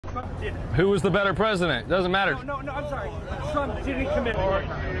Trump did it. Who was the better president? Doesn't matter. No, I'm sorry. Trump didn't commit war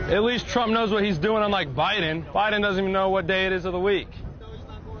crimes. At least Trump knows what he's doing, unlike Biden. Biden doesn't even know what day it is of the week.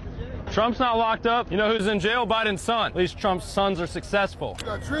 Trump's not locked up. You know who's in jail? Biden's son. At least Trump's sons are successful. You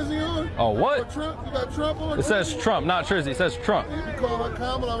got Trizzy on? Oh, what? Trump? You got Trump on? It says Trump, not Trizzy. It says Trump. If you call her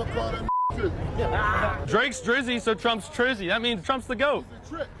Kamala, I'm going to call that Trizzy. Drake's Drizzy, so Trump's Trizzy. That means Trump's the GOAT.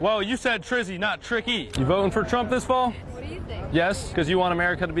 Trick. Well, you said Trizzy, not Tricky. You voting for Trump this fall? What do you think? Yes, because you want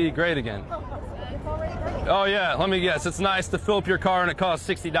America to be great again. It's already great. Oh, yeah, let me guess. It's nice to fill up your car and it costs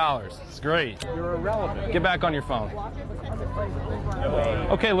 $60. It's great. You're irrelevant. Get back on your phone.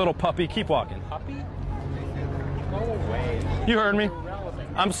 Okay, little puppy, keep walking. Puppy? Go away. You heard me. You're irrelevant.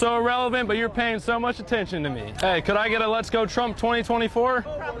 I'm so irrelevant, but you're paying so much attention to me. Hey, could I get a Let's Go Trump 2024?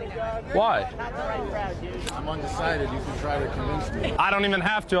 Probably not. Why? Not the right crowd, dude. I'm undecided. You can try to convince me. I don't even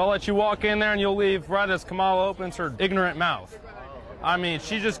have to. I'll let you walk in there and you'll leave right as Kamala opens her ignorant mouth. I mean,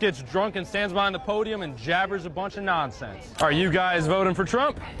 she just gets drunk and stands behind the podium and jabbers a bunch of nonsense. Are you guys voting for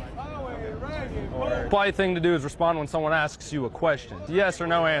Trump? Polite thing to do is respond when someone asks you a question. Yes or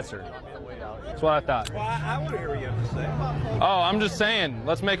no answer. That's what I thought. Well, I want to hear what you have to say. Oh, I'm just saying,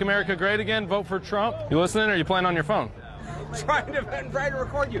 let's make America great again. Vote for Trump. You listening or are you playing on your phone? trying to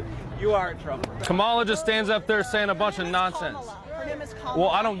record you. You are Trump. Kamala just stands up there saying a bunch of nonsense. Her name is Kamala. Well,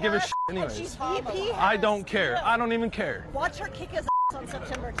 I don't give a shit And anyways. she's VP. I don't care. I don't even care. Watch her kick his ass on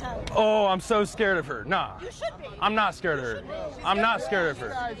September 10th. Oh, I'm so scared of her. Nah. You should be. I'm not scared of her. I'm not scared of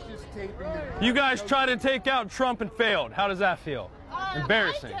her. You guys tried to take out Trump and failed. How does that feel?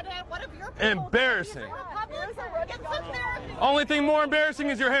 Embarrassing. I did it. What if your people Embarrassing. did? Republicans are get some therapy. Only thing more embarrassing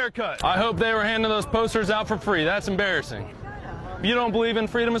is your haircut. I hope they were handing those posters out for free. That's embarrassing. You don't believe in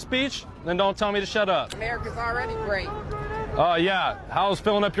freedom of speech? Then don't tell me to shut up. America's already great. Oh, yeah. How's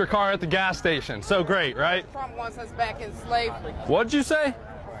filling up your car at the gas station? So great, right? Trump wants us back in slavery. What'd you say?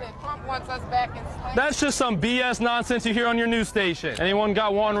 I said Trump wants us back in slavery. That's just some BS nonsense you hear on your news station. Anyone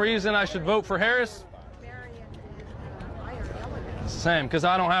got one reason I should vote for Harris? Same, because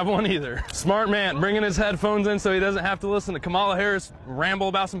I don't have one either. Smart man, bringing his headphones in so he doesn't have to listen to Kamala Harris ramble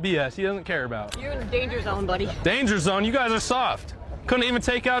about some BS he doesn't care about. You're in the danger zone, buddy. Danger zone, you guys are soft. Couldn't even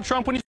take out Trump when you